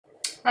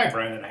Hi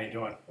Brandon, how you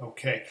doing?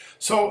 Okay,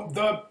 so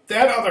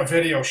that other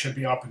video should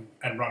be up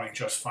and running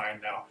just fine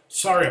now.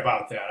 Sorry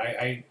about that.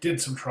 I did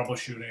some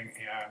troubleshooting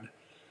and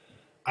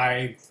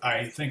I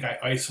think I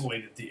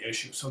isolated the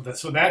issue. So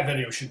that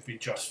video should be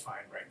just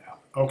fine right now.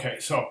 Okay,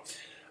 so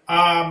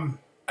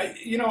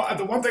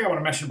the one thing I want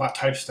to mention about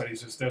type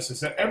studies is this: is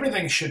that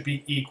everything should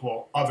be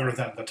equal other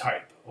than the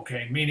type.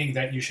 Okay, meaning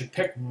that you should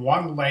pick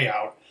one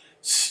layout,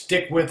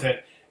 stick with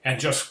it, and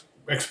just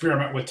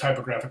experiment with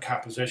typographic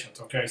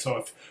compositions. Okay, so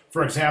if,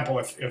 for example,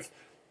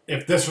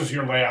 if this was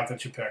your layout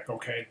that you pick,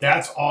 okay,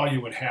 that's all you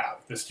would have.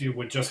 You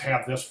would just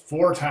have this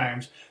 4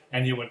 times,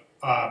 and you would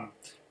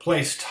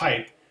place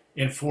type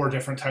in 4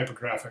 different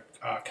typographic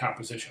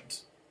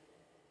compositions,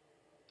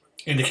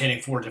 indicating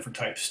 4 different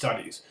type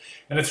studies.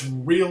 And it's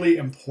really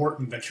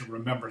important that you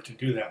remember to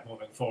do that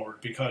moving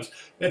forward, because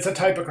it's a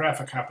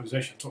typographic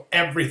composition. So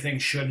everything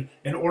should,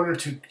 in order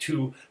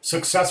to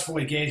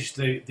successfully gauge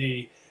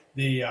the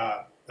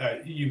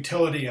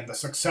utility and the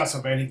success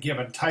of any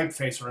given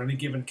typeface or any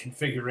given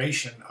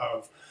configuration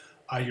of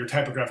your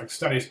typographic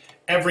studies,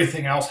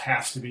 everything else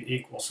has to be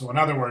equal. So in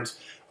other words,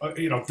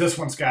 this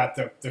one's got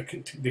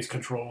these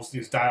controls,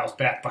 these dials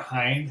back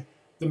behind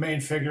the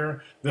main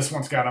figure. This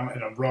one's got them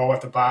in a row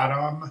at the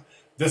bottom.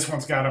 This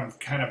one's got them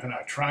kind of in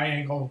a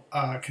triangle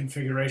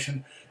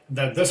configuration.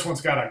 This one's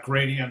got a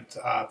gradient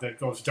that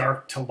goes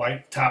dark to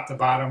light, top to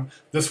bottom.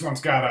 This one's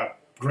got a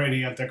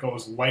gradient that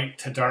goes light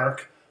to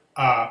dark,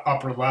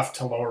 upper left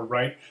to lower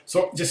right.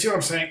 So you see what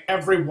I'm saying?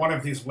 Every one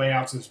of these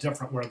layouts is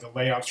different, where the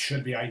layouts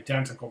should be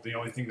identical. The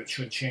only thing that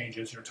should change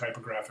is your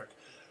typographic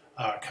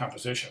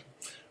composition.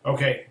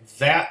 Okay,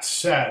 that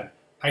said,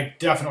 I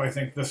definitely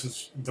think this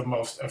is the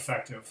most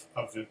effective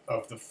of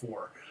the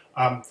 4.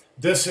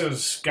 This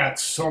has got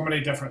so many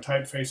different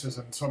typefaces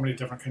and so many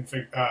different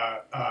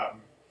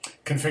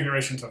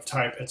configurations of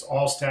type. It's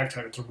all stack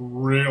type. It's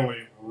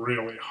really,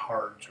 really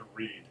hard to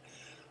read.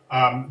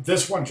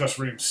 This one just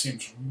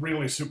seems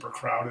really super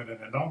crowded,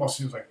 and it almost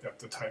seems like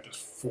the type is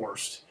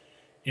forced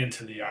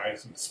into the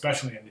eyes, and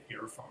especially in the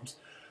earphones.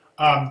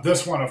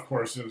 This one, of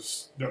course,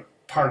 is the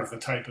part of the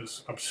type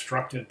is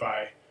obstructed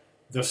by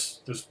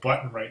this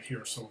button right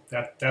here, so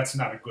that's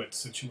not a good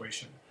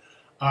situation.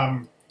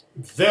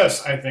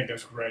 This, I think,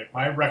 is great.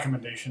 My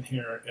recommendation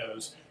here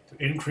is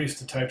to increase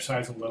the type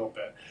size a little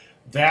bit.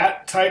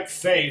 That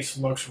typeface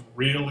looks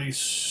really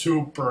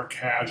super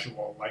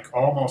casual, like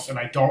almost, and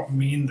I don't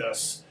mean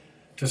this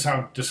to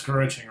sound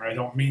discouraging, or I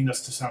don't mean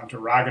this to sound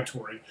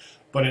derogatory,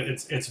 but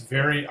it's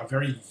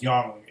very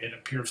young. It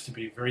appears to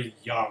be very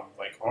young,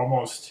 like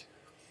almost,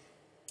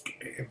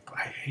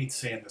 I hate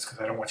saying this because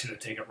I don't want you to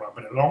take it wrong,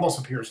 but it almost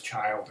appears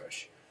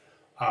childish.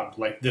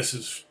 Like this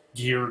is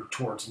geared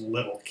towards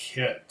little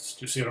kids.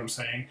 Do you see what I'm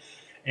saying?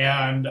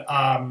 And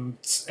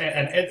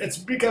it's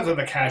because of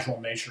the casual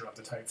nature of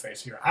the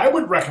typeface here. I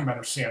would recommend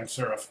a sans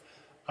serif,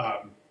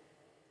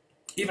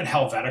 even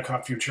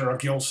Helvetica, Futura,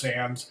 Gill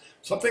Sans,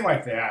 something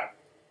like that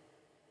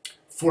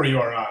for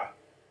your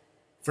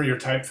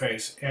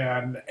typeface.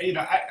 And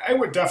I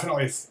would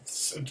definitely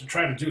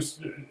try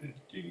to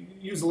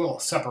use a little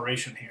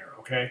separation here.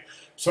 Okay,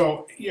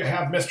 so you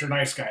have Mr.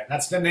 Nice Guy.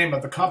 That's the name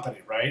of the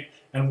company, right?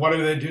 And what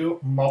do they do?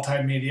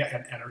 Multimedia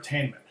and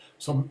entertainment.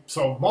 So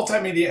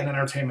multimedia and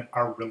entertainment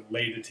are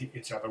related to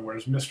each other,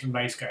 whereas Mr.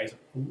 Nice Guy is a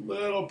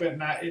little bit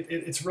not.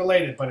 It's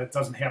related, but it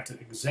doesn't have to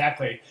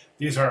exactly.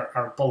 These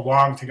are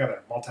belong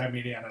together,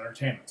 multimedia and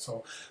entertainment.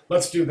 So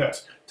let's do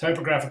this.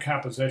 Typographic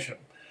composition.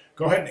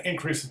 Go ahead and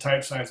increase the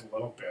type size a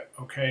little bit.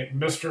 Okay,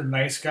 Mr.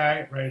 Nice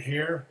Guy right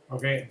here.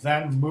 Okay,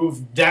 then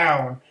move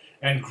down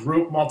and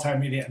group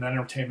multimedia and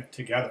entertainment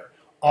together.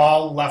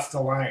 All left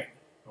align.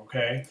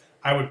 Okay.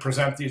 I would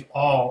present these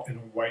all in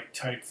white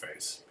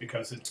typeface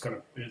because it's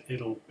the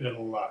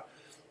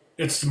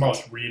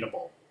most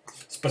readable.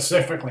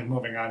 Specifically,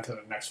 moving on to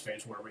the next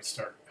phase where we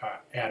start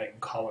adding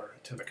color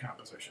to the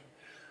composition.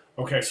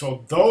 Okay,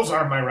 so those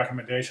are my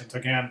recommendations.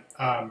 Again,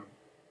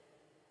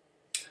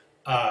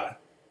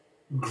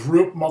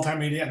 group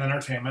multimedia and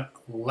entertainment.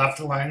 Left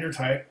align your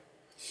type.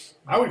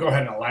 I would go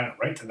ahead and align it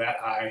right to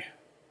that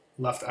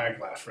left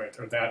eyeglass right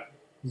there, that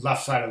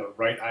left side of the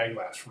right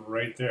eyeglass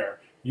right there.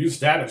 Use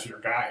that as your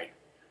guide.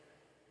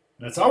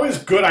 And it's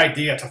always a good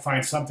idea to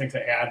find something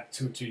to add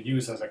to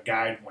use as a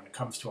guide when it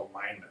comes to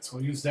alignment. So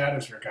use that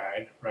as your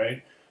guide,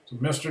 right? So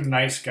Mr.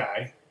 Nice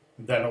Guy,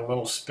 then a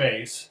little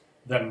space,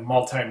 then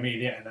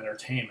multimedia and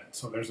entertainment.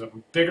 So there's a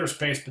bigger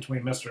space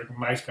between Mr.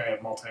 Nice Guy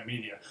and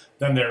multimedia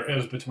than there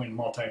is between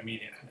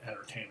multimedia and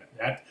entertainment.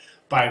 That,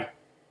 by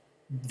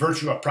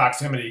virtue of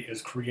proximity,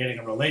 is creating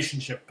a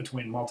relationship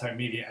between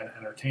multimedia and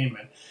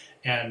entertainment,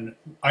 and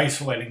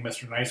isolating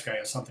Mr. Nice Guy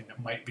as something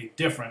that might be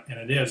different, and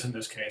it is in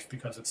this case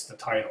because it's the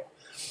title.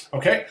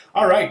 Okay,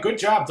 all right, good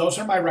job. Those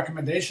are my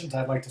recommendations.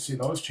 I'd like to see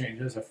those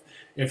changes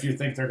if you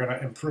think they're going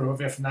to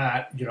improve. If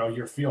not,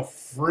 you feel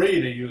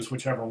free to use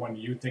whichever one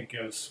you think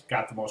has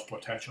got the most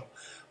potential.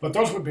 But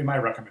those would be my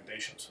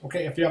recommendations.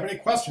 Okay, if you have any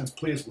questions,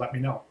 please let me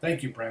know.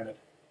 Thank you, Brandon.